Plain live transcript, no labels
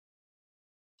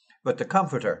but the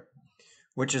Comforter,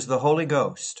 which is the Holy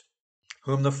Ghost,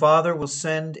 whom the Father will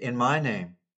send in my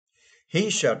name. He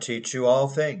shall teach you all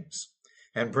things,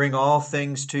 and bring all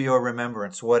things to your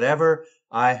remembrance, whatever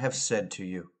I have said to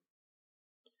you.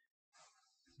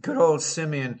 Good old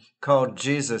Simeon called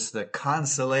Jesus the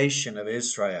consolation of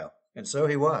Israel, and so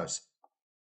he was.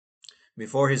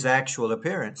 Before his actual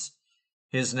appearance,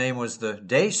 his name was the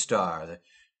day star, the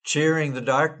cheering the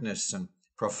darkness and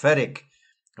prophetic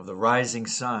of the rising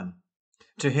sun.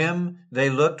 To him they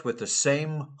looked with the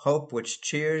same hope which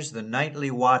cheers the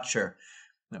nightly watcher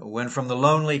when from the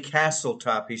lonely castle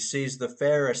top he sees the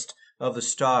fairest of the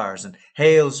stars and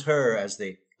hails her as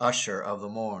the usher of the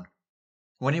morn.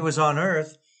 When he was on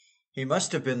earth, he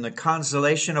must have been the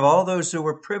consolation of all those who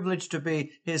were privileged to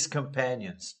be his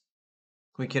companions.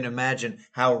 We can imagine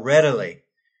how readily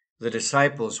the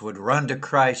disciples would run to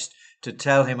Christ to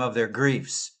tell him of their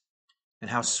griefs, and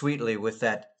how sweetly, with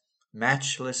that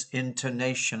matchless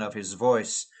intonation of his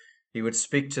voice, he would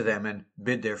speak to them and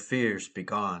bid their fears be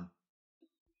gone.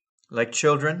 Like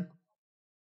children,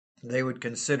 they would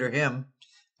consider him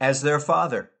as their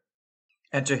father,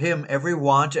 and to him every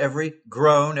want, every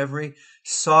groan, every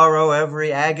sorrow,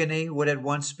 every agony would at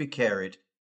once be carried.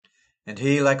 And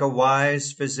he, like a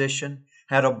wise physician,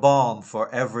 had a balm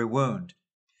for every wound.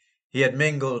 He had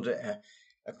mingled a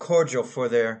cordial for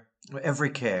their every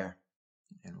care,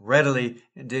 and readily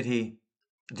did he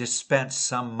dispense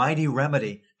some mighty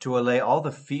remedy to allay all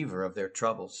the fever of their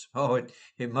troubles. Oh,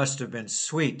 it must have been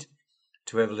sweet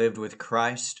to have lived with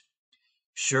Christ.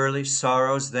 Surely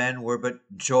sorrows then were but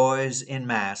joys in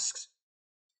masks,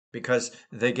 because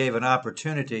they gave an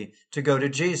opportunity to go to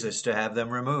Jesus to have them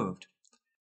removed.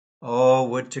 Oh,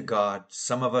 would to God,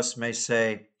 some of us may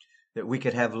say, that we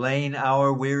could have lain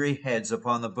our weary heads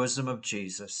upon the bosom of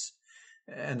Jesus,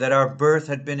 and that our birth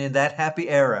had been in that happy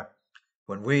era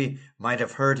when we might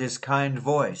have heard his kind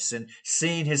voice and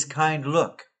seen his kind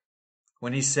look,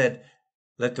 when he said,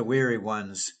 "Let the weary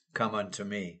ones come unto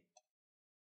me."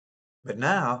 But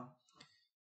now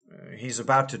he's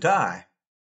about to die.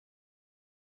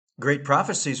 Great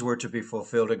prophecies were to be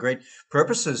fulfilled, great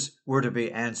purposes were to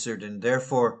be answered, and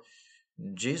therefore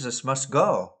Jesus must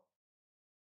go.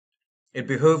 It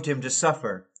behooved him to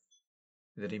suffer,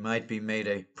 that he might be made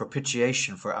a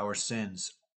propitiation for our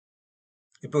sins.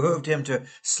 It behooved him to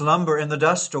slumber in the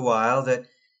dust a while, that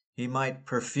he might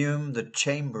perfume the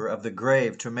chamber of the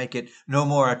grave, to make it no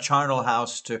more a charnel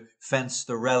house to fence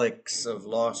the relics of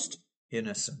lost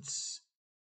innocence.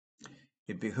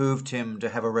 It behooved him to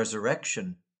have a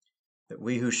resurrection, that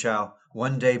we who shall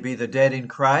one day be the dead in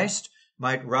Christ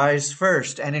might rise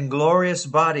first, and in glorious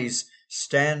bodies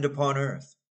stand upon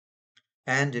earth.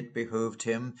 And it behooved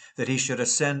him that he should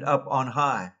ascend up on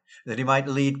high, that he might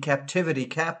lead captivity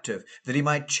captive, that he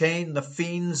might chain the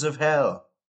fiends of hell,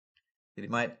 that he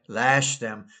might lash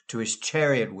them to his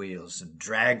chariot wheels and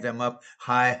drag them up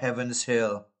high heaven's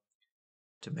hill,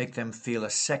 to make them feel a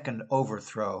second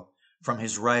overthrow from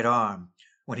his right arm,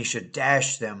 when he should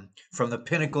dash them from the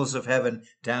pinnacles of heaven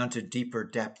down to deeper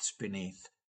depths beneath.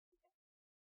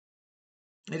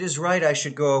 "It is right I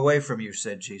should go away from you,"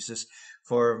 said Jesus,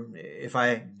 "for if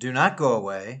I do not go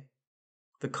away,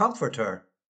 the Comforter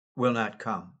will not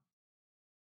come."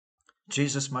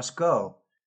 Jesus must go.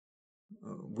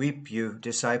 Weep, you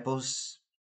disciples.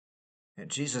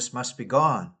 Jesus must be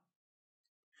gone.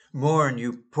 Mourn,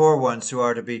 you poor ones who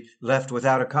are to be left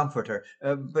without a comforter.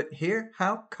 But hear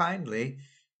how kindly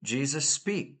Jesus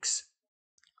speaks.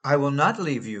 "I will not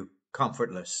leave you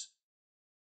comfortless.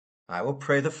 I will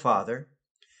pray the Father,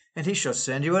 and he shall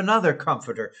send you another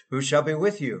Comforter, who shall be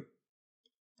with you,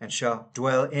 and shall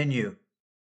dwell in you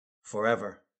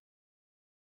forever."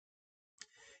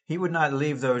 He would not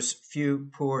leave those few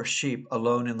poor sheep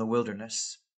alone in the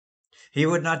wilderness. He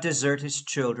would not desert his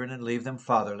children and leave them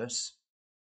fatherless.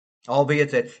 Albeit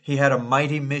that he had a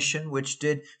mighty mission which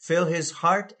did fill his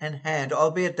heart and hand,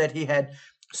 albeit that he had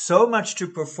so much to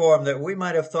perform that we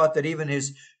might have thought that even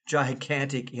his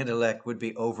gigantic intellect would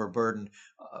be overburdened,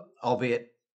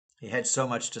 albeit he had so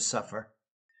much to suffer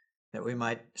that we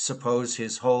might suppose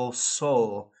his whole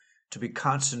soul to be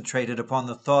concentrated upon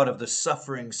the thought of the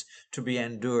sufferings to be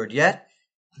endured. Yet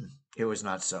it was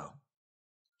not so.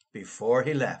 Before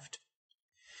he left,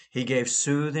 he gave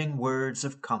soothing words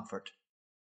of comfort.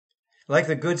 Like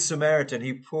the Good Samaritan,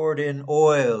 he poured in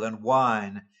oil and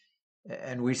wine,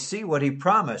 and we see what he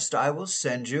promised: "I will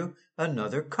send you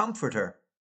another Comforter,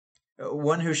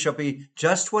 one who shall be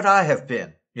just what I have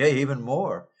been, yea, even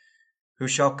more, who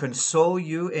shall console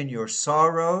you in your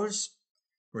sorrows,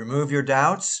 remove your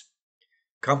doubts,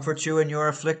 comfort you in your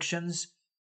afflictions,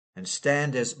 and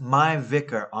stand as my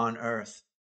vicar on earth."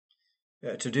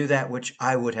 to do that which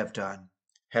I would have done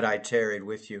had I tarried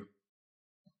with you.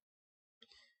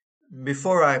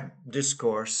 Before I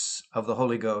discourse of the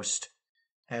Holy Ghost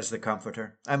as the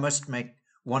Comforter, I must make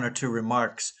one or two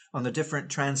remarks on the different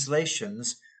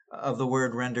translations of the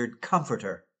word rendered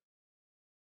comforter.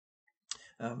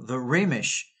 The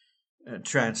Rhemish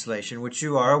translation, which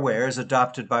you are aware is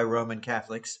adopted by Roman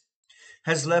Catholics,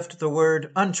 has left the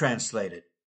word untranslated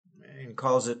and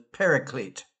calls it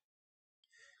paraclete.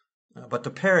 But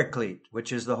the Paraclete,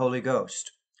 which is the Holy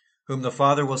Ghost, whom the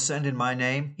Father will send in my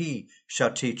name, he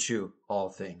shall teach you all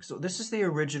things. So this is the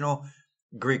original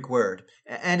Greek word,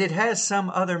 and it has some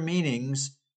other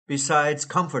meanings besides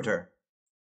comforter.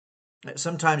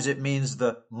 Sometimes it means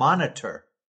the monitor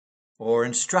or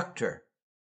instructor.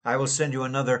 I will send you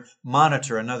another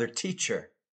monitor, another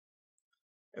teacher.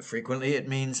 Frequently it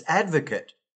means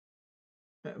advocate.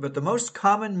 But the most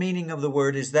common meaning of the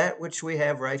word is that which we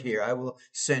have right here. I will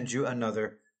send you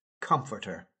another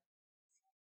comforter.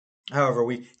 However,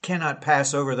 we cannot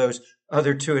pass over those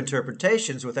other two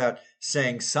interpretations without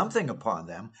saying something upon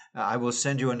them. I will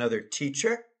send you another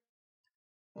teacher.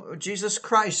 Jesus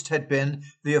Christ had been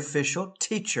the official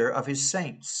teacher of his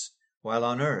saints while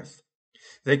on earth.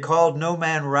 They called no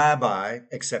man rabbi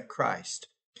except Christ.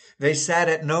 They sat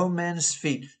at no men's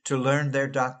feet to learn their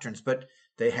doctrines, but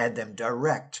they had them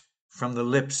direct from the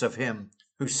lips of him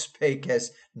who spake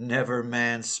as never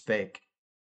man spake.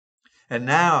 And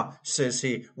now, says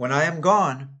he, when I am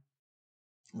gone,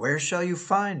 where shall you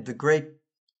find the great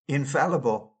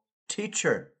infallible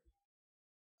teacher?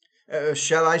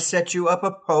 Shall I set you up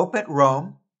a pope at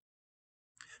Rome,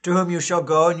 to whom you shall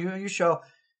go, and you shall,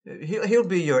 he'll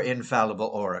be your infallible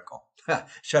oracle?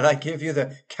 Shall I give you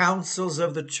the councils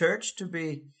of the church to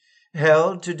be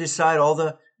held to decide all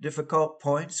the difficult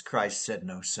points? Christ said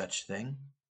no such thing.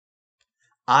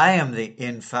 I am the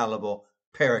infallible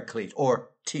paraclete or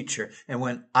teacher, and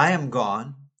when I am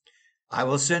gone, I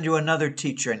will send you another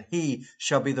teacher, and he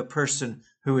shall be the person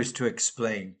who is to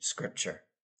explain Scripture.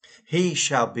 He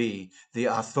shall be the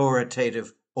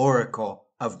authoritative oracle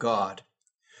of God,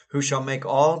 who shall make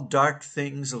all dark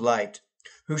things light,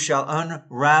 who shall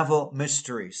unravel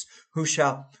mysteries, who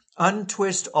shall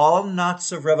untwist all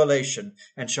knots of revelation,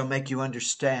 and shall make you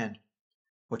understand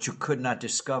what you could not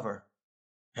discover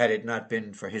had it not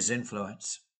been for his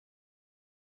influence.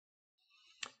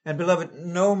 And beloved,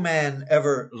 no man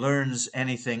ever learns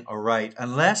anything aright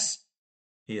unless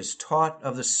he is taught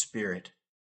of the Spirit.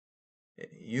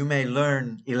 You may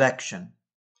learn election,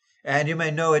 and you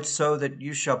may know it so that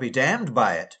you shall be damned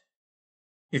by it,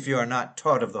 if you are not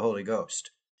taught of the Holy Ghost.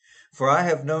 For I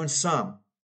have known some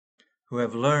who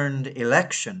have learned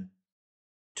election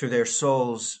to their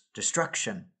soul's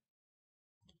destruction.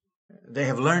 They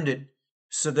have learned it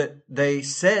so that they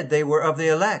said they were of the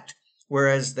elect,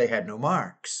 whereas they had no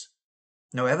marks,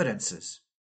 no evidences,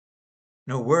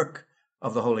 no work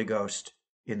of the Holy Ghost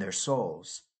in their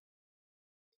souls.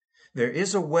 There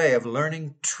is a way of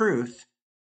learning truth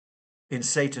in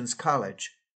Satan's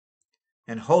college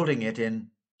and holding it in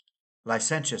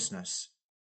licentiousness.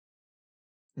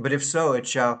 But if so, it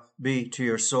shall be to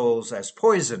your souls as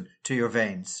poison to your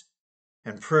veins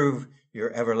and prove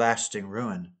your everlasting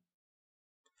ruin.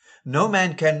 No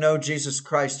man can know Jesus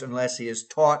Christ unless he is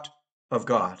taught of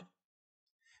God.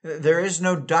 There is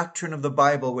no doctrine of the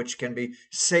Bible which can be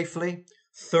safely,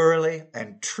 thoroughly,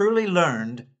 and truly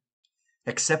learned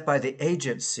except by the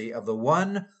agency of the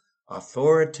one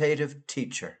authoritative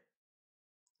teacher.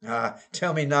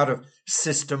 Tell me not of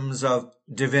systems of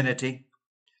divinity.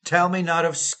 Tell me not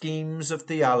of schemes of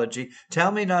theology.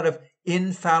 Tell me not of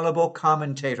infallible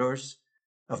commentators,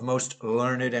 of most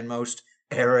learned and most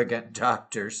arrogant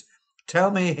doctors.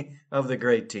 Tell me of the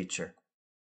great teacher,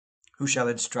 who shall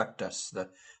instruct us,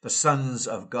 the sons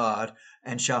of God,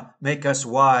 and shall make us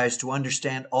wise to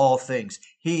understand all things.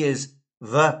 He is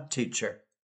the teacher.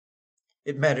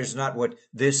 It matters not what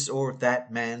this or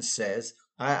that man says.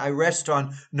 I rest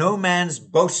on no man's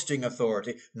boasting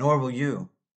authority, nor will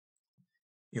you.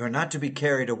 You are not to be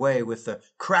carried away with the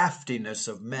craftiness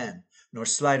of men, nor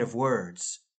sleight of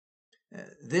words.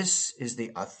 This is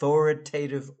the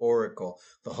authoritative oracle,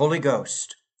 the Holy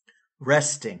Ghost,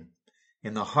 resting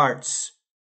in the hearts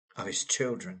of his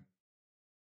children.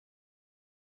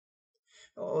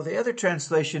 The other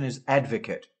translation is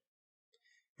advocate.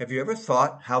 Have you ever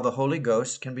thought how the Holy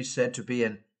Ghost can be said to be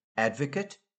an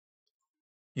advocate?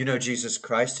 You know, Jesus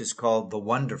Christ is called the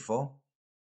Wonderful,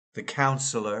 the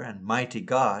Counselor, and Mighty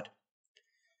God.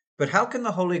 But how can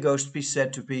the Holy Ghost be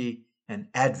said to be an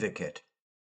advocate?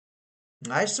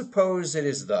 I suppose it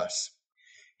is thus.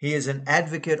 He is an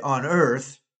advocate on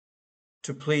earth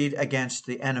to plead against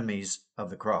the enemies of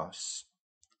the cross.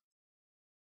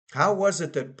 How was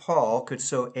it that Paul could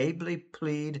so ably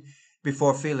plead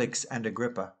before Felix and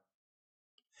Agrippa?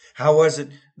 How was it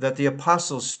that the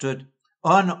apostles stood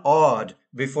unawed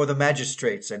before the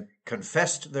magistrates and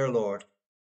confessed their Lord?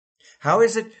 How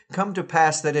is it come to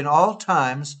pass that in all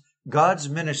times God's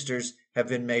ministers have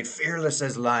been made fearless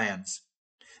as lions,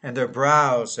 and their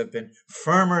brows have been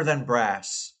firmer than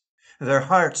brass, their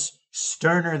hearts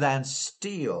sterner than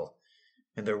steel,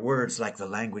 and their words like the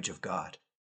language of God?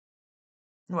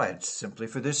 Why, it's simply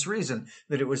for this reason,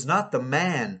 that it was not the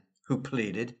man who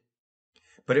pleaded,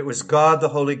 but it was God the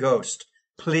Holy Ghost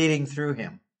pleading through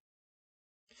him.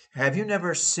 Have you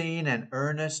never seen an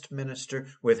earnest minister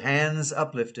with hands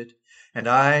uplifted and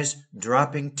eyes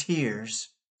dropping tears,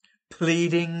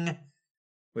 pleading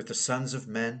with the sons of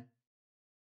men?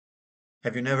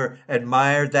 Have you never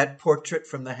admired that portrait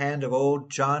from the hand of old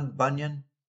John Bunyan?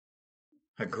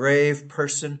 A grave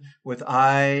person with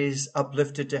eyes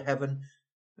uplifted to heaven,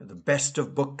 the best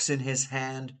of books in his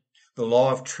hand, the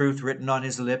law of truth written on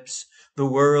his lips, the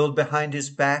world behind his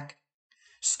back,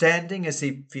 standing as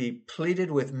if he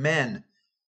pleaded with men,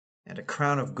 and a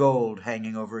crown of gold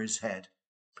hanging over his head.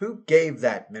 Who gave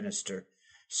that minister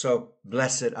so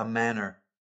blessed a manner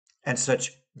and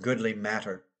such goodly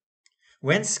matter?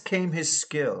 Whence came his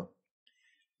skill?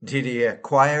 Did he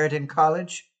acquire it in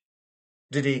college?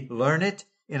 Did he learn it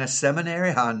in a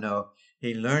seminary? Ah, no.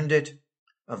 He learned it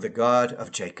of the God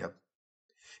of Jacob.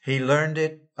 He learned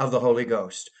it of the Holy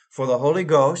Ghost. For the Holy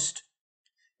Ghost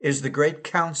is the great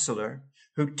counselor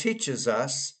who teaches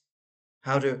us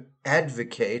how to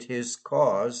advocate his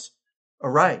cause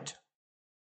aright.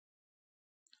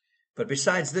 But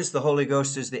besides this, the Holy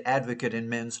Ghost is the advocate in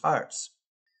men's hearts.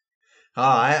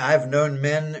 I've known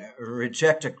men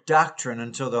reject a doctrine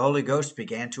until the Holy Ghost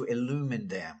began to illumine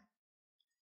them.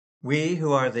 We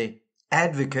who are the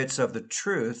advocates of the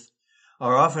truth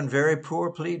are often very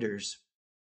poor pleaders.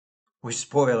 We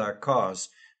spoil our cause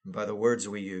by the words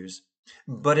we use.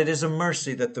 But it is a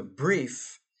mercy that the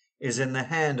brief is in the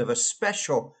hand of a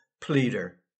special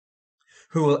pleader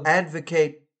who will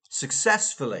advocate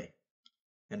successfully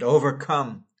and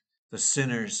overcome the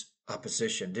sinner's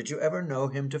opposition. Did you ever know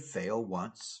him to fail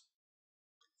once?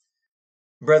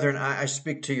 Brethren, I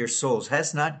speak to your souls.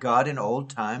 Has not God in old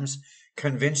times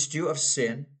convinced you of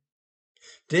sin?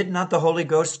 Did not the Holy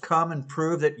Ghost come and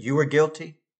prove that you were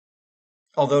guilty?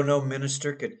 Although no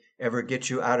minister could ever get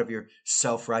you out of your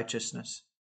self-righteousness.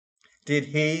 Did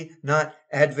he not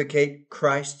advocate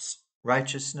Christ's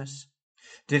righteousness?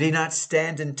 Did he not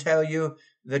stand and tell you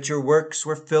that your works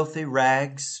were filthy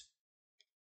rags?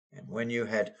 And when you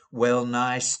had well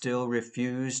nigh still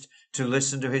refused to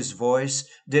listen to his voice,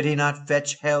 did he not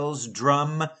fetch hell's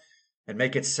drum and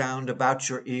make it sound about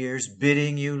your ears,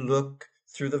 bidding you look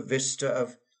through the vista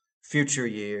of future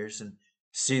years and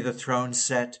see the throne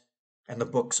set and the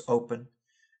books open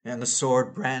and the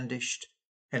sword brandished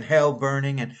and hell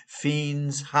burning and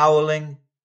fiends howling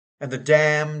and the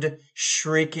damned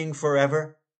shrieking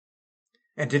forever?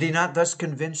 And did he not thus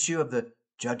convince you of the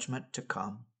judgment to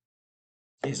come?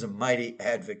 He's a mighty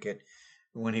advocate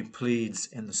when he pleads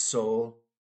in the soul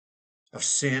of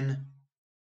sin,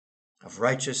 of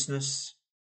righteousness,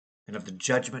 and of the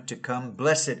judgment to come.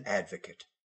 Blessed advocate,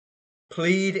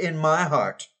 plead in my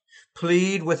heart,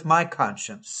 plead with my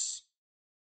conscience.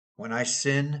 When I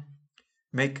sin,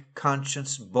 make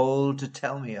conscience bold to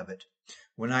tell me of it.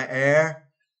 When I err,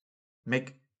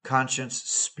 make conscience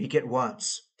speak at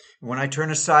once. When I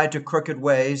turn aside to crooked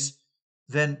ways,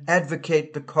 then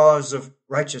advocate the cause of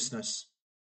righteousness,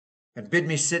 and bid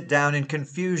me sit down in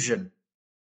confusion,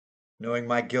 knowing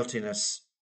my guiltiness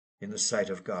in the sight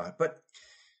of God. But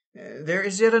there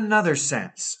is yet another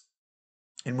sense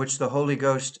in which the Holy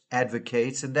Ghost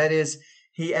advocates, and that is,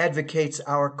 he advocates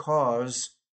our cause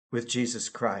with Jesus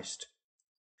Christ,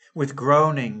 with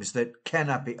groanings that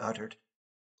cannot be uttered.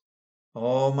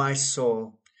 Oh, my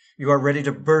soul, you are ready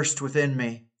to burst within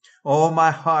me. Oh,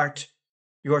 my heart,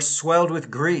 you are swelled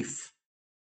with grief.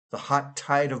 The hot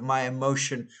tide of my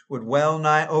emotion would well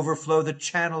nigh overflow the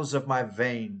channels of my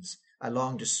veins. I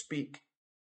long to speak,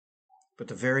 but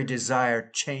the very desire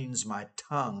chains my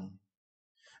tongue.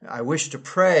 I wish to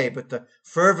pray, but the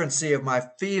fervency of my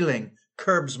feeling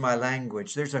curbs my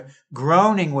language. There's a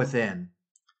groaning within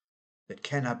that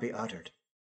cannot be uttered.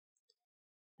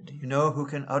 Do you know who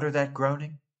can utter that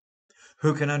groaning?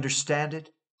 Who can understand it?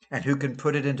 And who can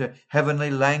put it into heavenly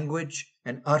language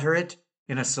and utter it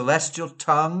in a celestial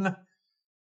tongue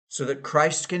so that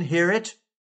Christ can hear it?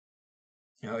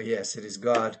 Oh, yes, it is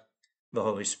God, the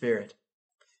Holy Spirit.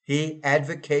 He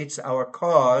advocates our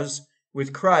cause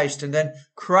with Christ, and then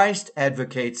Christ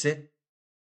advocates it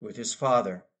with his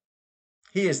Father.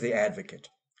 He is the advocate.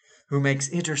 who makes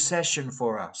intercession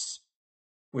for us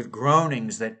with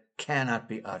groanings that cannot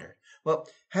be uttered. Well,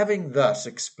 having thus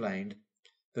explained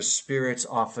the Spirit's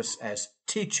office as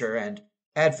teacher and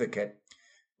advocate,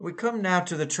 we come now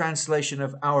to the translation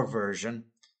of our version,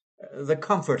 the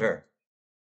Comforter.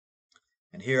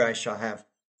 And here I shall have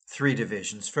three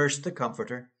divisions. First, the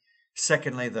Comforter.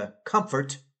 Secondly, the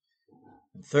Comfort.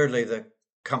 And thirdly, the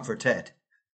Comforted.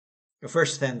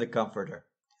 First, then, the Comforter.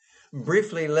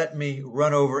 Briefly, let me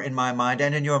run over in my mind,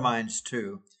 and in your minds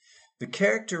too, the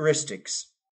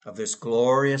characteristics of this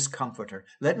glorious Comforter.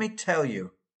 Let me tell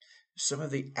you some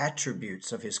of the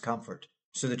attributes of his comfort,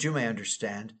 so that you may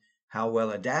understand how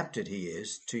well adapted he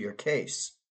is to your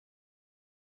case.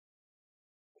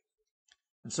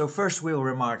 And so first we'll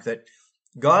remark that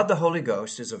God the Holy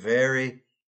Ghost is a very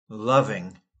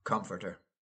loving comforter.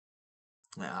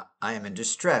 Now, I am in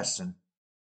distress and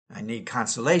I need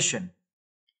consolation.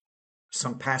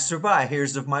 Some passerby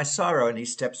hears of my sorrow and he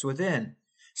steps within,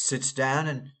 sits down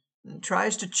and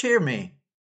tries to cheer me.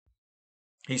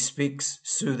 He speaks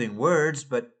soothing words,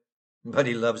 but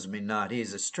he loves me not. He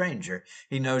is a stranger.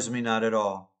 He knows me not at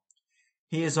all.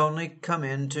 He has only come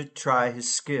in to try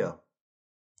his skill.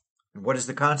 And what is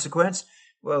the consequence?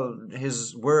 Well,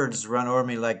 his words run o'er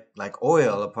me like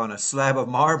oil upon a slab of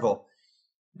marble.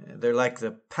 They're like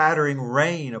the pattering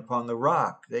rain upon the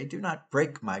rock. They do not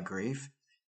break my grief.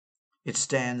 It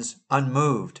stands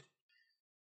unmoved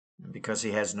because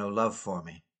he has no love for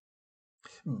me.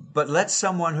 But let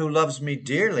someone who loves me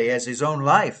dearly as his own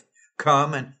life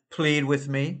come and plead with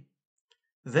me,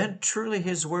 then truly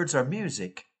his words are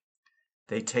music.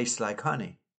 They taste like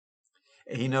honey.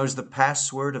 He knows the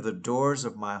password of the doors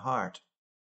of my heart,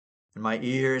 and my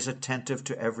ear is attentive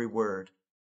to every word.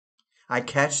 I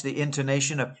catch the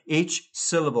intonation of each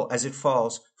syllable as it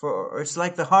falls, for it's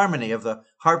like the harmony of the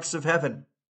harps of heaven.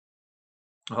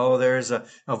 Oh, there is a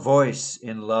voice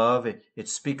in love. It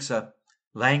speaks a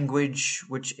language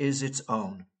which is its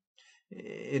own.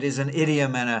 It is an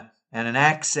idiom and an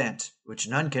accent which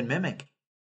none can mimic.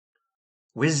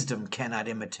 Wisdom cannot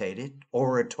imitate it.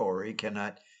 Oratory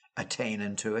cannot attain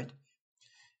unto it.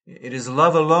 It is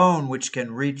love alone which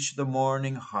can reach the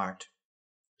mourning heart.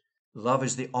 Love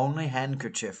is the only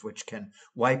handkerchief which can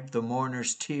wipe the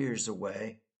mourner's tears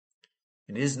away.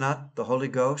 And is not the Holy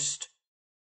Ghost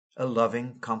a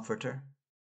loving comforter?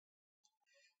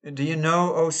 Do you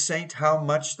know, O saint, how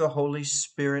much the Holy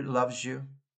Spirit loves you?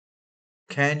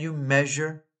 Can you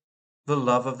measure the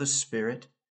love of the Spirit?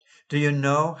 Do you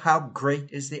know how great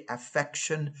is the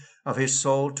affection of his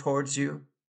soul towards you?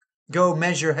 Go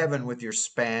measure heaven with your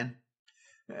span.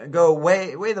 Go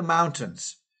weigh the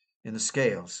mountains in the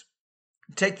scales.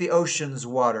 Take the ocean's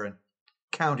water and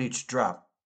count each drop.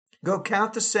 Go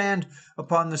count the sand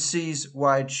upon the sea's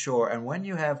wide shore. And when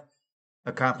you have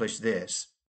accomplished this,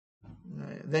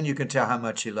 then you can tell how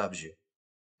much he loves you.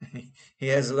 He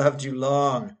has loved you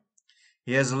long.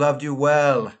 He has loved you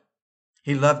well.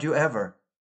 He loved you ever.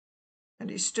 And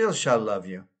he still shall love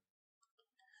you.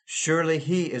 Surely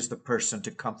he is the person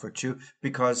to comfort you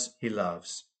because he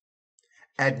loves.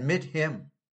 Admit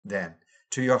him, then,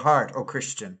 to your heart, O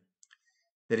Christian,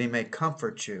 that he may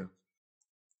comfort you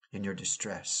in your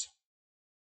distress.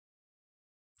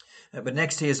 But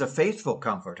next, he is a faithful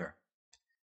comforter.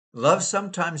 Love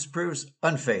sometimes proves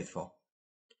unfaithful.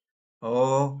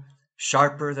 Oh,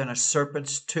 sharper than a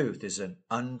serpent's tooth is an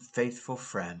unfaithful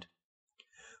friend.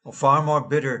 Oh, far more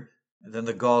bitter than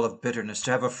the gall of bitterness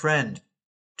to have a friend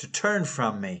to turn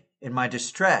from me in my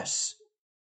distress.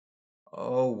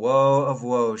 Oh, woe of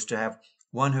woes to have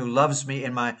one who loves me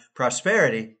in my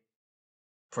prosperity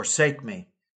forsake me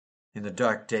in the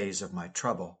dark days of my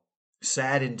trouble.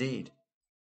 Sad indeed.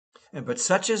 But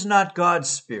such is not God's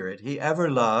Spirit. He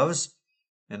ever loves,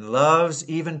 and loves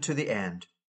even to the end.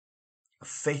 A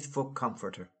faithful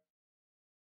comforter.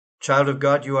 Child of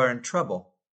God, you are in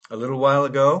trouble. A little while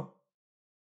ago,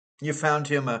 you found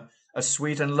him a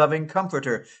sweet and loving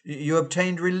comforter. You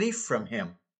obtained relief from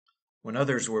him when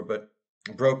others were but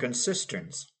broken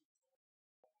cisterns.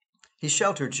 He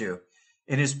sheltered you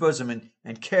in his bosom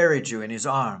and carried you in his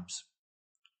arms.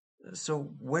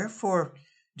 So wherefore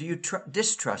do you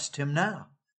distrust him now?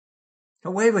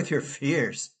 Away with your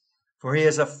fears, for he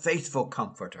is a faithful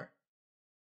comforter.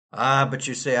 Ah, but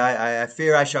you say, I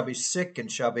fear I shall be sick and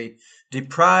shall be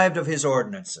deprived of his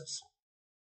ordinances.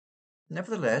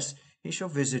 Nevertheless, he shall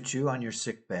visit you on your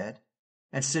sick bed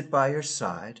and sit by your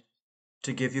side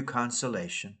to give you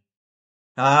consolation.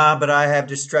 Ah, but I have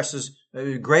distresses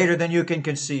greater than you can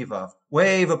conceive of.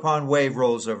 Wave upon wave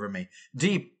rolls over me.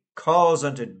 Deep calls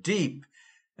unto deep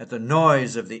at the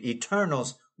noise of the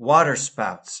Eternal's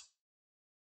waterspouts.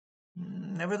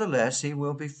 Nevertheless, he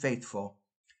will be faithful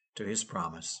to his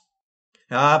promise.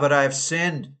 But I have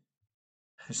sinned.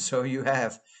 So you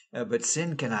have. But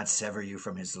sin cannot sever you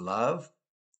from his love.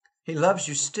 He loves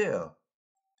you still.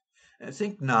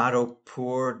 Think not, O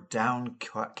poor,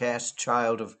 downcast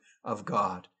child of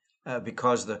God,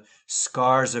 because the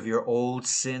scars of your old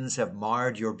sins have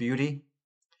marred your beauty,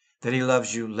 that he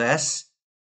loves you less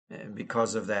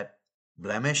because of that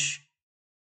blemish.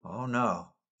 Oh, no.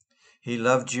 He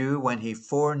loved you when he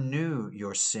foreknew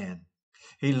your sin.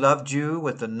 He loved you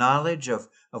with the knowledge of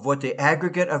what the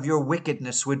aggregate of your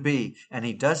wickedness would be, and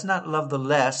he does not love the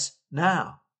less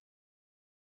now.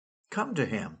 Come to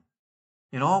him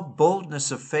in all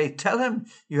boldness of faith. Tell him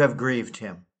you have grieved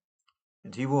him,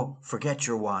 and he will forget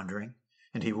your wandering,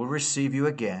 and he will receive you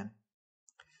again.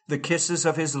 The kisses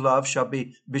of his love shall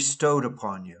be bestowed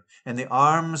upon you, and the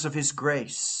arms of his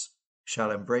grace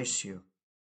shall embrace you.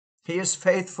 He is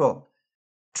faithful.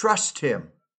 Trust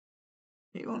him.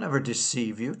 He will never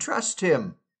deceive you. Trust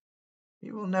him.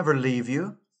 He will never leave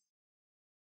you.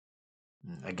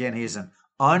 Again, he is an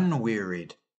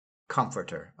unwearied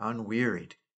comforter,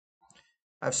 unwearied.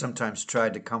 I've sometimes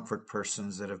tried to comfort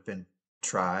persons that have been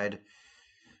tried.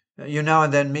 You now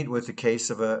and then meet with the case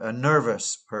of a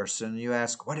nervous person. You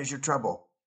ask, "What is your trouble?"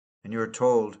 And you are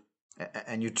told,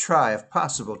 and you try, if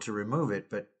possible, to remove it.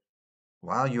 But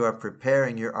while you are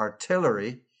preparing your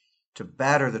artillery to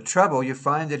batter the trouble, you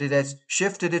find that it has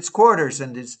shifted its quarters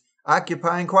and is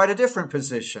occupying quite a different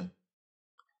position.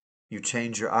 You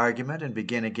change your argument and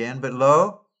begin again, but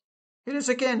lo, it is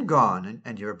again gone,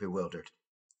 and you're bewildered.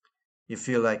 You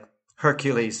feel like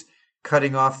Hercules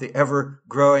cutting off the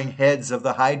ever-growing heads of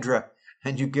the Hydra,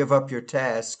 and you give up your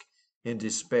task in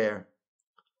despair.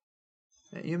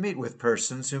 You meet with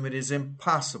persons whom it is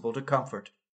impossible to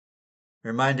comfort,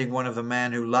 reminding one of the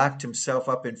man who locked himself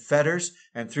up in fetters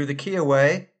and threw the key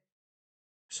away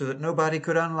so that nobody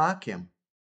could unlock him.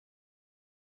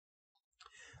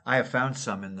 I have found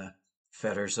some in the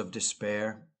fetters of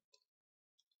despair.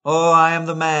 "Oh, I am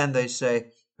the man," they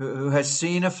say, who has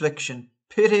seen affliction.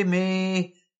 Pity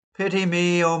me,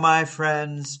 oh my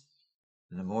friends."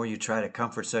 And the more you try to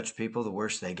comfort such people, the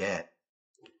worse they get.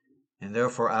 And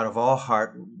therefore, out of all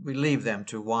heart, we leave them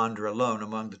to wander alone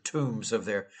among the tombs of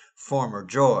their former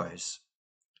joys.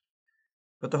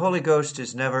 But the Holy Ghost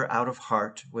is never out of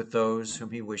heart with those whom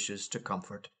he wishes to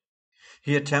comfort.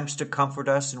 He attempts to comfort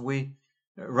us, and we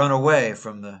run away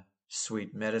from the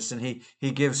sweet medicine.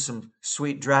 He gives some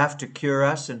sweet draught to cure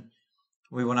us, and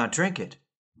we will not drink it.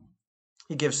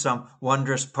 He gives some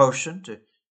wondrous potion to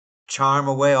charm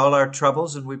away all our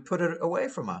troubles, and we put it away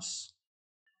from us.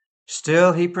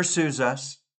 Still he pursues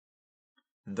us,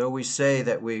 and though we say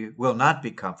that we will not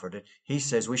be comforted, he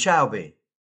says we shall be.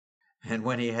 And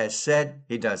when he has said,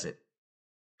 he does it.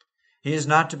 He is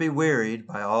not to be wearied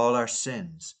by all our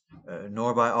sins,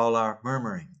 nor by all our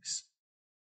murmurings.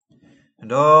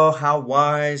 And oh, how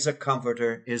wise a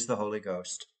comforter is the Holy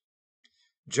Ghost.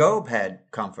 Job had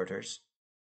comforters,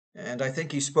 and I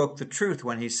think he spoke the truth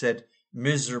when he said,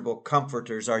 "Miserable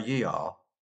comforters are ye all."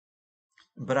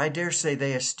 But I dare say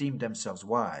they esteemed themselves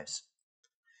wise.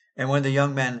 And when the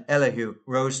young man Elihu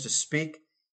rose to speak,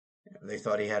 they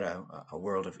thought he had a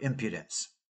world of impudence.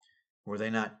 Were they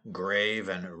not grave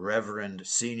and reverend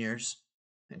seniors?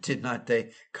 And did not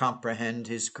they comprehend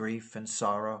his grief and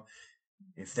sorrow?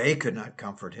 If they could not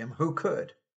comfort him, who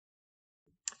could?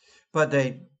 But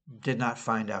they did not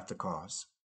find out the cause.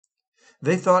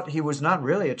 They thought he was not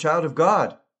really a child of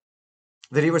God,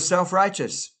 that he was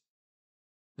self-righteous.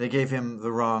 They gave him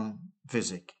the wrong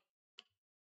physic.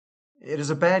 It is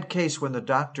a bad case when the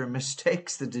doctor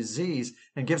mistakes the disease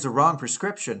and gives a wrong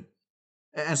prescription,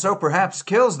 and so perhaps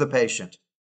kills the patient.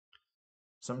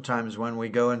 Sometimes when we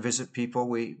go and visit people,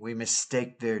 we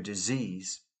mistake their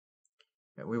disease.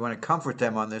 We want to comfort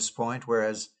them on this point,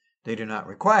 whereas they do not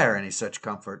require any such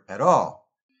comfort at all.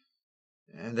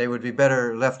 And they would be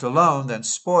better left alone than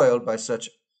spoiled by such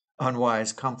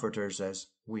unwise comforters as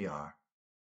we are.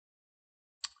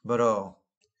 But oh,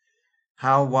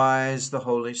 how wise the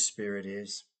Holy Spirit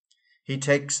is. He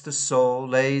takes the soul,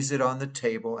 lays it on the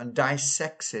table, and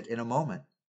dissects it in a moment.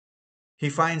 He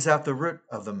finds out the root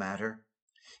of the matter.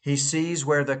 He sees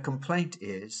where the complaint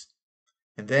is,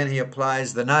 and then he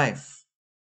applies the knife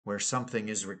where something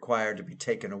is required to be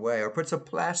taken away, or puts a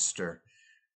plaster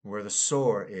where the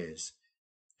sore is,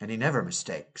 and he never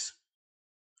mistakes.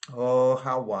 Oh,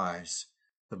 how wise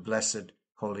the blessed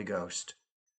Holy Ghost.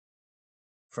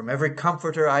 From every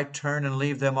comforter I turn and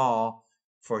leave them all,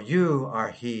 for you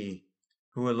are he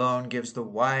who alone gives the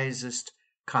wisest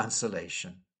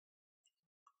consolation.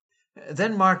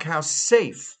 Then mark how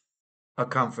safe a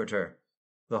comforter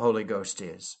the Holy Ghost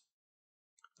is.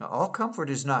 Now, all comfort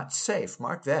is not safe.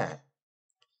 Mark that.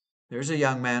 There's a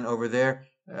young man over there,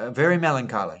 very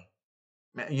melancholy.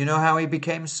 You know how he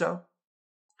became so?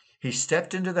 He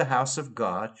stepped into the house of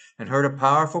God and heard a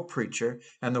powerful preacher,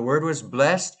 and the word was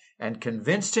blessed and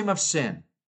convinced him of sin.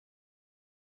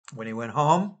 When he went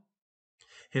home,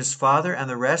 his father and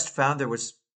the rest found there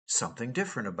was something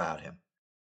different about him.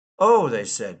 "Oh," they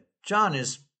said, "John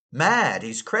is mad.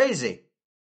 He's crazy."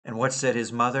 And what said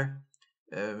his mother?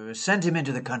 "Send him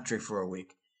into the country for a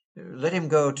week. Let him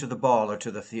go to the ball or to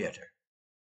the theater."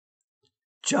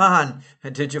 "John,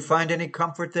 did you find any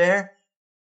comfort there?"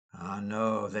 "Ah,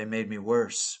 no, they made me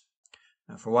worse.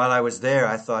 For while I was there,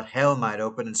 I thought hell might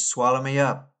open and swallow me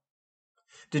up."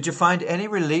 "Did you find any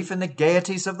relief in the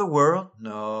gaieties of the world?"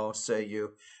 "No," say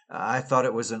you. "I thought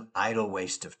it was an idle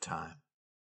waste of time."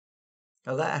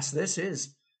 Alas, this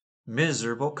is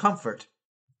miserable comfort.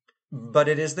 But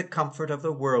it is the comfort of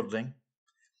the worldling.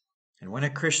 And when a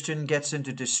Christian gets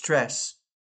into distress,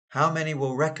 how many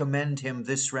will recommend him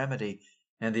this remedy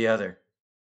and the other?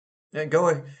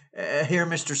 Go hear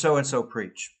Mr. So-and-so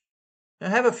preach.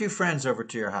 Have a few friends over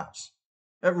to your house.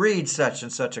 Read such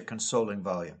and such a consoling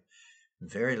volume.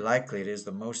 Very likely it is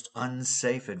the most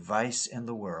unsafe advice in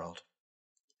the world.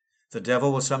 The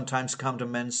devil will sometimes come to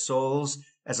men's souls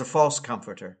as a false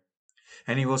comforter,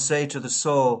 and he will say to the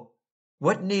soul,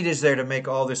 "What need is there to make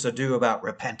all this ado about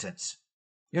repentance?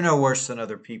 You're no worse than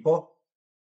other people."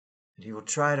 And he will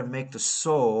try to make the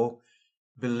soul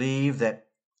believe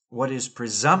that what is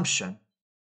presumption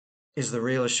is the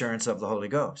real assurance of the Holy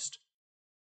Ghost.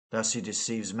 Thus he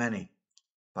deceives many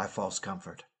by false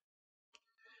comfort.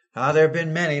 There have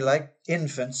been many, like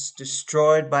infants,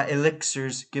 destroyed by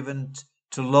elixirs given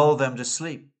to lull them to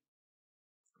sleep.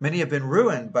 Many have been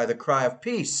ruined by the cry of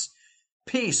peace,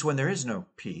 peace when there is no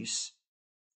peace,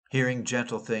 hearing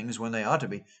gentle things when they ought to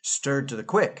be stirred to the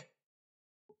quick.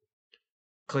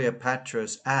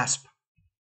 Cleopatra's asp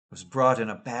was brought in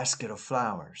a basket of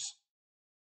flowers,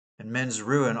 and men's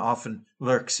ruin often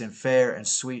lurks in fair and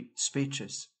sweet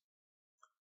speeches.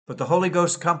 But the Holy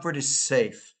Ghost comfort is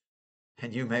safe,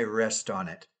 and you may rest on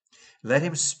it. Let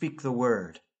him speak the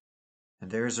word, and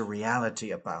there is a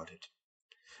reality about it.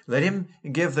 Let him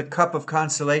give the cup of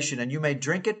consolation, and you may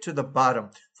drink it to the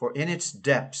bottom, for in its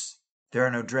depths there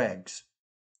are no dregs.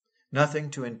 Nothing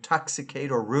to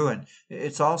intoxicate or ruin.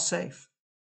 It's all safe.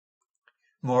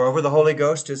 Moreover, the Holy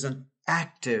Ghost is an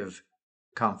active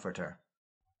comforter.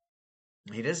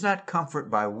 He does not comfort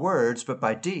by words, but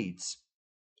by deeds.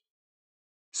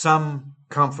 Some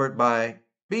comfort by,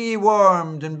 "Be ye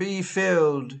warmed and be ye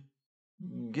filled,"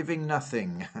 giving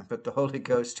nothing, but the Holy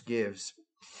Ghost gives.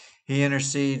 He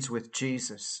intercedes with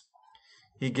Jesus.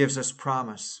 He gives us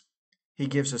promise. He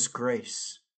gives us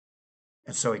grace.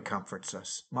 And so he comforts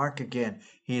us. Mark again,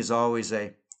 he is always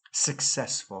a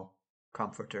successful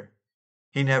comforter.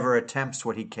 He never attempts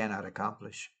what he cannot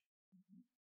accomplish.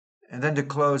 And then to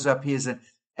close up, he is an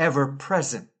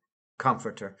ever-present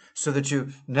comforter, so that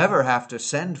you never have to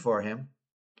send for him.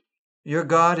 Your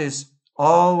God is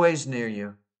always near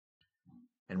you.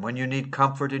 And when you need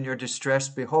comfort in your distress,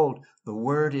 behold, the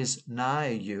word is nigh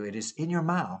you. It is in your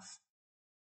mouth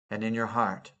and in your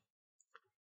heart.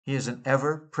 He is an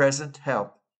ever-present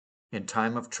help in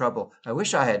time of trouble. I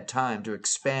wish I had time to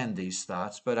expand these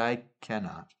thoughts, but I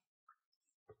cannot.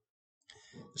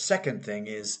 The second thing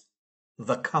is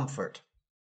the comfort.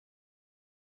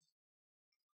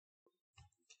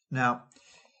 Now,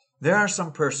 there are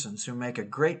some persons who make a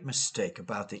great mistake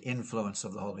about the influence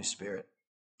of the Holy Spirit.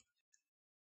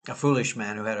 A foolish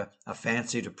man who had a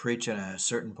fancy to preach in a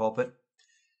certain pulpit,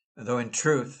 though in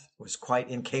truth was quite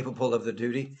incapable of the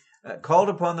duty, called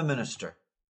upon the minister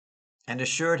and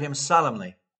assured him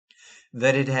solemnly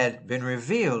that it had been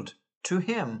revealed to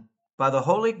him by the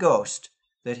Holy Ghost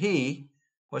that he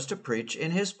was to preach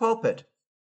in his pulpit.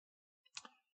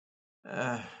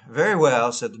 "Very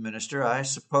well," said the minister, "I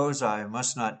suppose I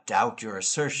must not doubt your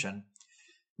assertion,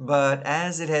 but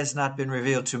as it has not been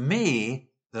revealed to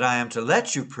me that I am to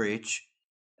let you preach,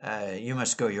 you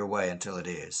must go your way until it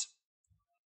is."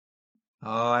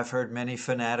 Oh, I've heard many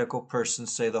fanatical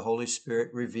persons say the Holy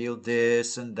Spirit revealed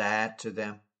this and that to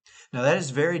them. Now, that is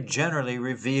very generally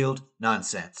revealed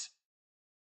nonsense.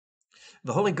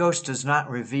 The Holy Ghost does not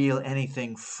reveal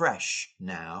anything fresh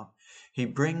now. He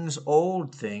brings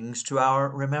old things to our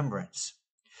remembrance.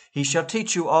 He shall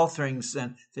teach you all things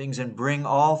and bring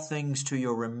all things to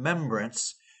your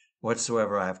remembrance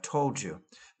whatsoever I have told you.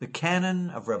 The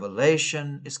canon of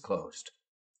revelation is closed.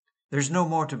 There's no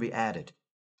more to be added.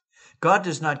 God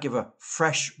does not give a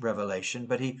fresh revelation,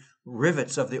 but he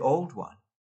rivets of the old one.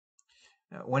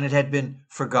 When it had been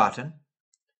forgotten,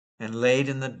 and laid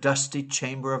in the dusty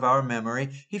chamber of our memory,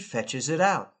 he fetches it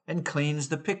out and cleans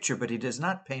the picture, but he does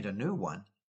not paint a new one.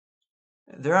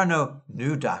 There are no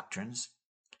new doctrines,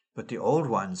 but the old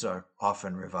ones are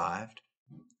often revived.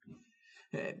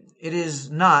 It is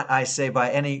not, I say,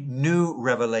 by any new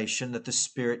revelation that the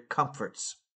Spirit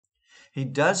comforts. He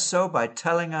does so by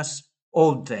telling us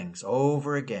old things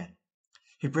over again.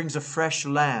 He brings a fresh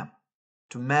lamp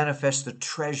to manifest the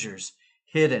treasures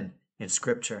hidden in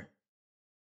Scripture.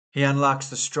 He unlocks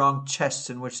the strong chests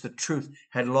in which the truth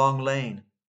had long lain,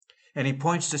 and he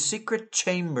points to secret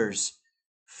chambers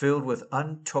filled with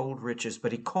untold riches,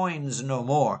 but he coins no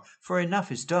more, for enough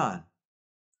is done.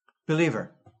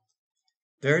 Believer,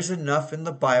 there is enough in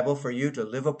the Bible for you to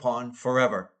live upon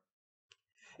forever.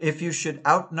 If you should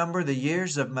outnumber the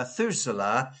years of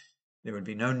Methuselah, there would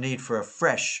be no need for a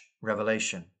fresh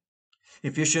revelation.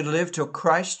 If you should live till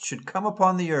Christ should come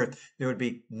upon the earth, there would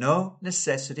be no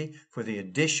necessity for the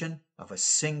addition of a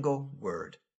single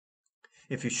word.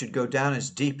 If you should go down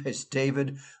as deep as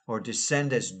David, or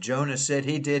descend as Jonah said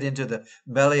he did into the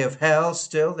belly of hell,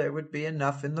 still there would be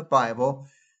enough in the Bible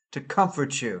to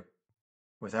comfort you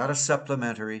without a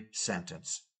supplementary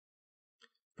sentence.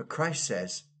 But Christ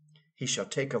says, he shall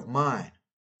take of mine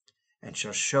and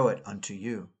shall show it unto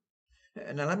you.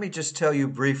 Now let me just tell you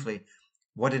briefly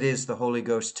what it is the Holy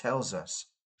Ghost tells us.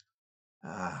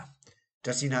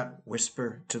 Does he not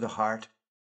whisper to the heart,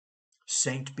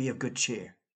 Saint, be of good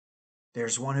cheer.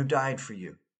 There's one who died for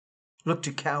you. Look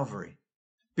to Calvary.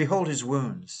 Behold his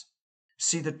wounds.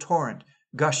 See the torrent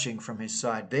gushing from his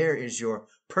side. There is your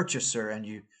purchaser, and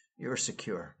you're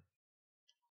secure.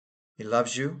 He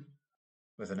loves you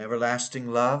with an everlasting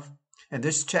love, and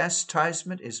this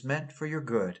chastisement is meant for your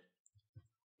good.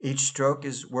 Each stroke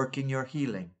is working your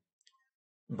healing.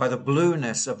 By the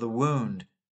blueness of the wound,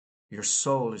 your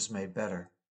soul is made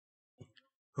better.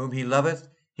 Whom he loveth,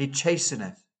 he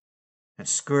chasteneth, and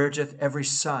scourgeth every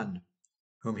son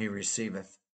whom he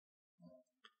receiveth.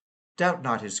 Doubt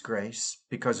not his grace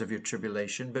because of your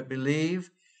tribulation, but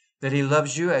believe that he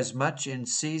loves you as much in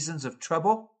seasons of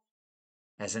trouble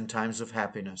as in times of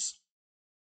happiness.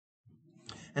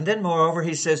 And then, moreover,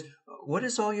 he says, what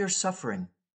is all your suffering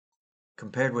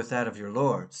compared with that of your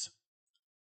Lord's?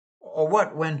 Or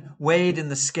what, when weighed in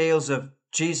the scales of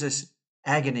Jesus'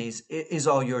 agonies, is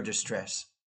all your distress?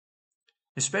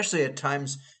 Especially at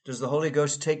times does the Holy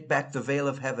Ghost take back the veil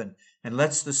of heaven and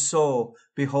lets the soul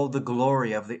behold the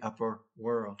glory of the upper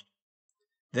world.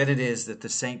 Then it is that the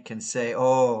saint can say,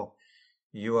 oh,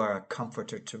 you are a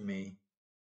comforter to me.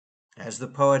 As the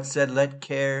poet said, let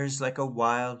cares like a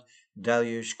wild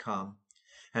deluge come,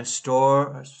 and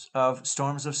storms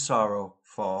of sorrow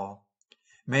fall.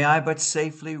 May I but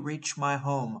safely reach my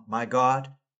home, my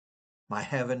God, my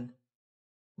heaven,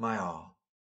 my all.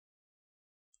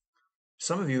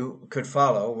 Some of you could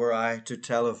follow were I to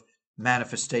tell of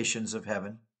manifestations of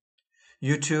heaven.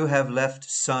 You too have left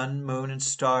sun, moon, and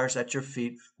stars at your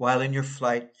feet while in your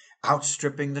flight,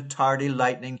 outstripping the tardy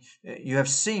lightning. You have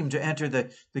seemed to enter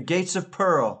the gates of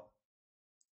pearl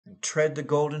and tread the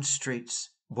golden streets,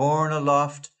 borne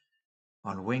aloft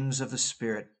on wings of the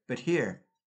Spirit. But here,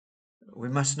 we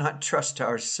must not trust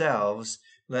ourselves,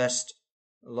 lest,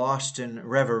 lost in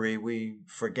reverie, we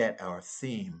forget our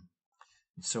theme.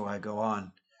 And so I go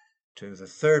on to the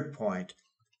third point.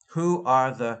 Who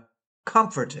are the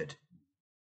comforted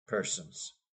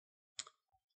persons?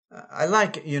 I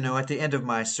like, at the end of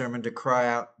my sermon to cry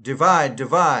out, divide,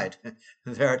 divide.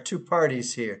 There are two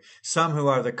parties here, some who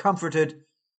are the comforted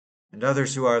and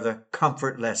others who are the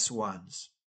comfortless ones.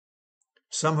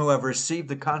 Some who have received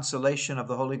the consolation of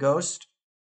the Holy Ghost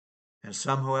and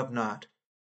some who have not.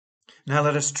 Now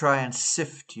let us try and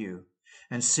sift you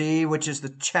and see which is the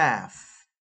chaff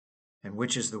and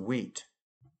which is the wheat.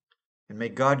 And may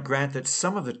God grant that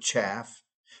some of the chaff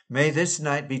may this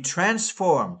night be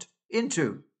transformed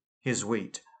into his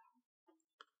wheat.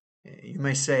 You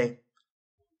may say,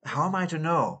 how am I to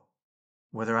know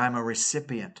whether I'm a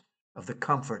recipient of the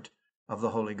comfort of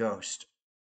the Holy Ghost?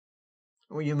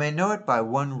 Well, you may know it by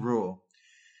one rule.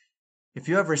 If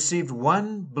you have received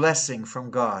one blessing from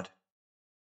God,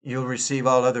 you'll receive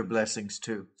all other blessings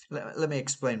too. Let me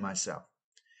explain myself.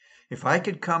 If I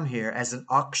could come here as an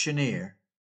auctioneer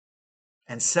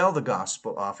and sell the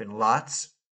gospel off in lots,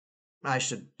 I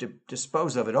should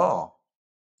dispose of it all.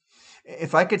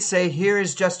 If I could say, here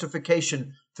is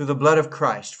justification through the blood of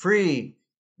Christ, free,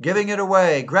 giving it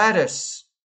away, gratis,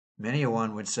 many a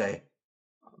one would say,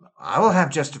 I will have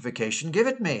justification, give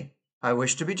it me. I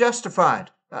wish to be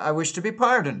justified. I wish to be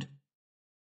pardoned.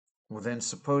 Well, then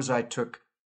suppose I took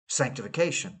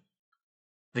sanctification,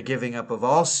 the giving up of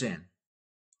all sin,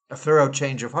 a thorough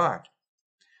change of heart.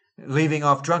 leaving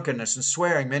off drunkenness and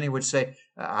swearing, many would say,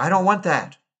 I don't want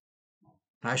that.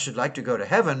 I should like to go to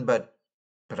heaven, but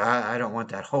I don't want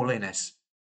that holiness.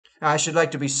 I should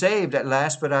like to be saved at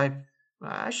last, but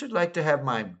I should like to have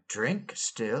my drink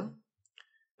still.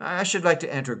 I should like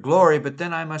to enter glory, but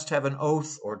then I must have an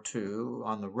oath or two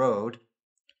on the road.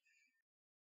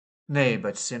 Nay,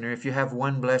 but sinner, if you have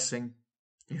one blessing,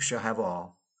 you shall have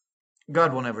all.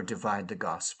 God will never divide the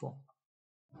gospel.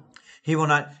 He will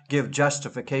not give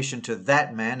justification to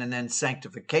that man and then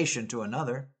sanctification to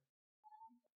another,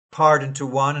 pardon to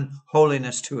one and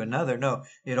holiness to another. No,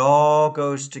 it all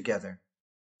goes together.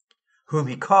 Whom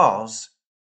he calls,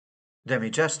 them he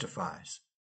justifies.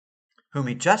 Whom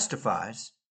he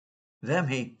justifies, them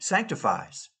he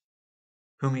sanctifies.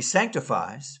 Whom he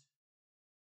sanctifies,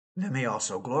 them he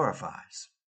also glorifies.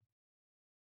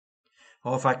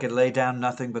 Oh, if I could lay down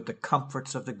nothing but the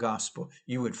comforts of the gospel,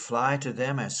 you would fly to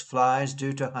them as flies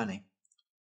do to honey.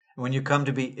 When you come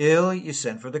to be ill, you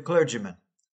send for the clergyman.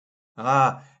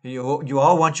 You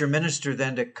all want your minister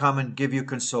then to come and give you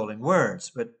consoling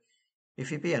words. But if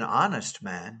he be an honest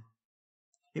man,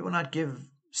 he will not give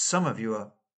some of you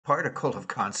a particle of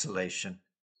consolation.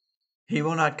 He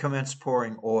will not commence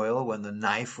pouring oil when the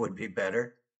knife would be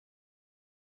better.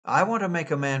 I want to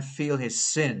make a man feel his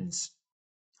sins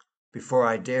before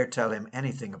I dare tell him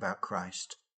anything about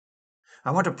Christ.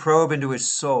 I want to probe into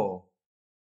his soul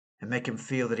and make him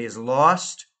feel that he is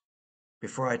lost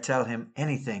before I tell him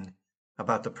anything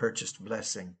about the purchased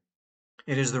blessing.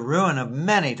 It is the ruin of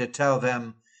many to tell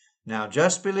them, now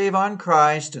just believe on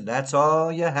Christ and that's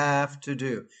all you have to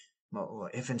do. Well,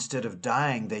 if instead of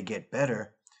dying they get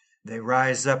better, they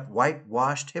rise up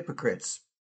whitewashed hypocrites.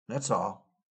 That's all.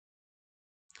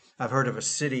 I've heard of a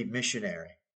city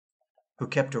missionary who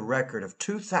kept a record of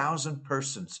 2,000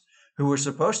 persons who were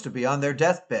supposed to be on their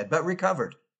deathbed but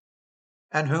recovered,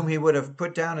 and whom he would have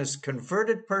put down as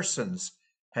converted persons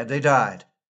had they died.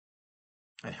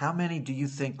 And how many do you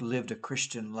think lived a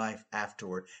Christian life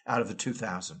afterward out of the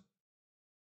 2,000?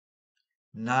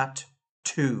 Not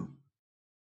 2.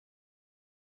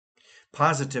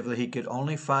 Positively, he could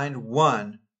only find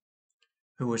one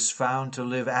who was found to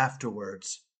live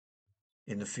afterwards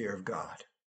in the fear of God.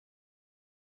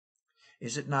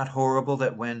 Is it not horrible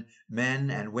that when men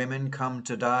and women come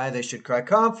to die, they should cry,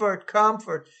 comfort,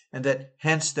 comfort, and that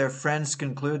hence their friends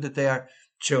conclude that they are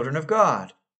children of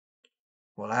God?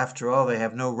 Well, after all, they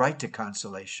have no right to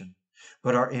consolation,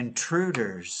 but are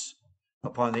intruders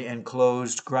upon the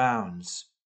enclosed grounds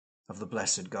of the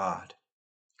blessed God.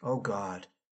 Oh God,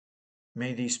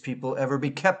 may these people ever be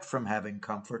kept from having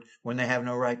comfort when they have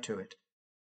no right to it.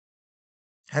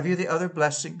 Have you the other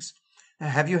blessings?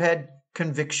 Have you had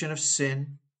conviction of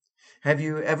sin? Have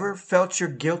you ever felt your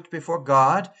guilt before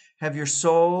God? Have your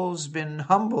souls been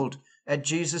humbled at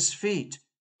Jesus' feet?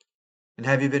 And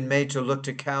have you been made to look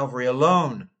to Calvary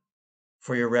alone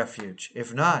for your refuge?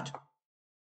 If not,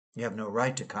 you have no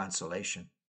right to consolation.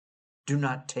 Do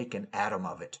not take an atom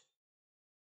of it.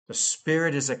 The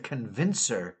Spirit is a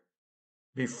convincer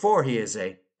before he is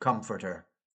a comforter.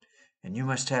 And you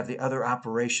must have the other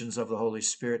operations of the Holy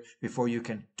Spirit before you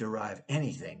can derive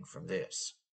anything from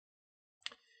this.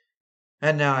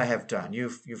 And now I have done.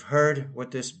 You've heard what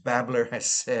this babbler has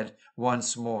said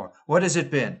once more. What has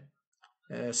it been?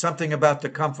 Something about the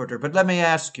Comforter. But let me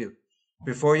ask you,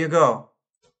 before you go,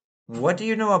 what do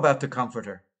you know about the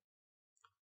Comforter?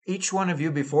 Each one of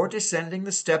you, before descending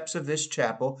the steps of this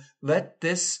chapel, let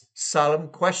this solemn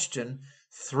question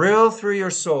thrill through your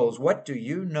souls. What do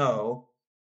you know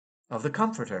of the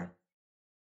Comforter?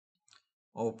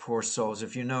 Oh, poor souls,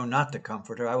 if you know not the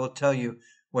Comforter, I will tell you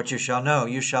what you shall know.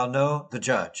 You shall know the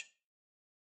Judge.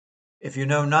 If you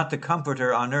know not the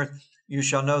Comforter on earth, you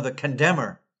shall know the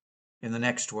Condemner in the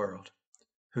next world,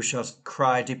 who shall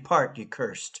cry, depart, ye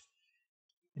cursed,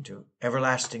 into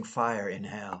everlasting fire in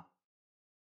hell.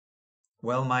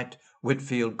 Well might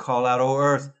Whitefield call out, O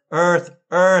earth, earth,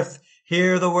 earth,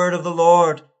 hear the word of the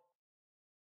Lord.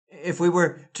 If we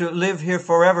were to live here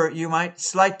forever, you might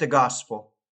slight the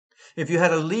gospel. If you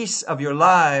had a lease of your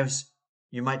lives,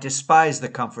 you might despise the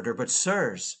Comforter. But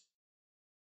sirs,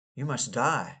 you must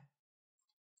die.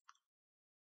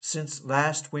 Since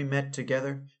last we met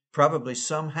together, probably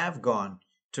some have gone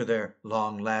to their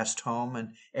long last home,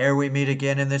 and ere we meet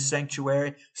again in this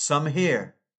sanctuary, some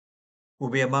here will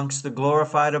be amongst the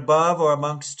glorified above or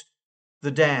amongst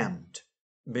the damned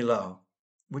below.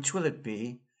 Which will it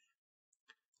be?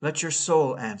 Let your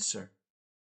soul answer.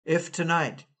 If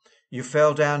tonight you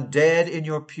fell down dead in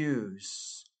your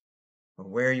pews, or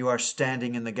where you are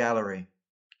standing in the gallery,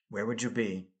 where would you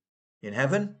be? In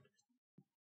heaven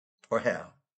or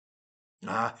hell?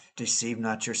 Deceive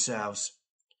not yourselves.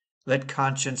 Let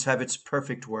conscience have its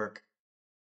perfect work.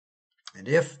 And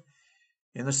if,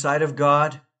 in the sight of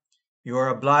God, you are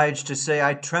obliged to say,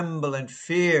 I tremble and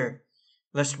fear,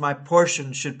 lest my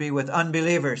portion should be with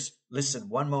unbelievers, listen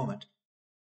one moment,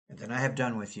 and then I have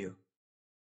done with you.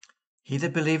 He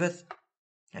that believeth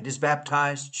and is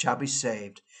baptized shall be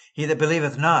saved. He that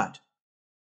believeth not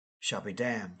shall be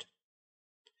damned.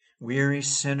 Weary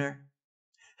sinner,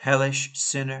 hellish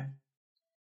sinner,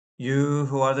 you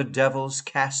who are the devil's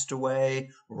castaway,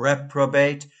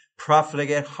 reprobate,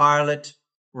 profligate, harlot,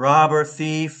 robber,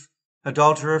 thief,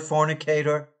 adulterer,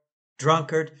 fornicator,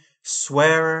 drunkard,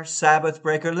 swearer, Sabbath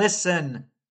breaker, listen.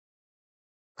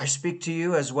 I speak to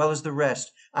you as well as the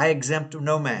rest. I exempt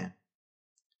no man.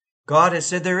 God has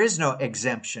said there is no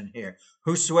exemption here.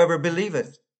 Whosoever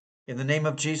believeth in the name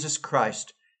of Jesus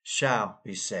Christ shall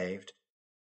be saved.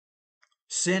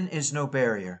 Sin is no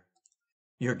barrier.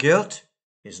 Your guilt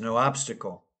is no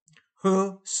obstacle.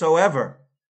 Whosoever,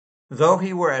 though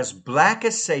he were as black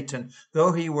as Satan,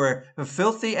 though he were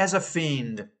filthy as a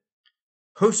fiend,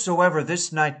 whosoever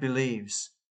this night believes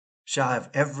shall have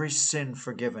every sin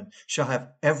forgiven, shall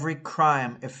have every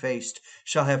crime effaced,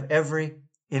 shall have every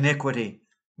iniquity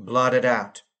blotted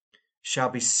out, shall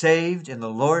be saved in the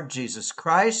Lord Jesus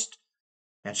Christ,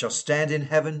 and shall stand in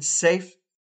heaven safe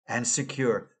and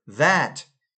secure. That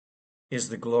is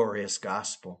the glorious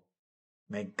gospel.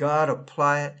 May God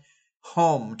apply it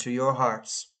home to your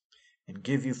hearts and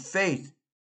give you faith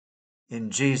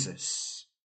in Jesus.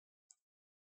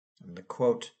 And the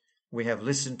quote, we have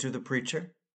listened to the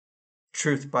preacher.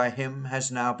 Truth by him has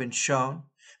now been shown,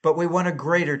 but we want a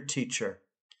greater teacher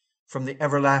from the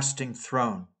everlasting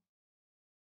throne.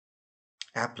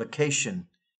 Application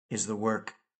is the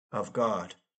work of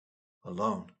God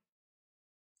alone.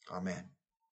 Amen.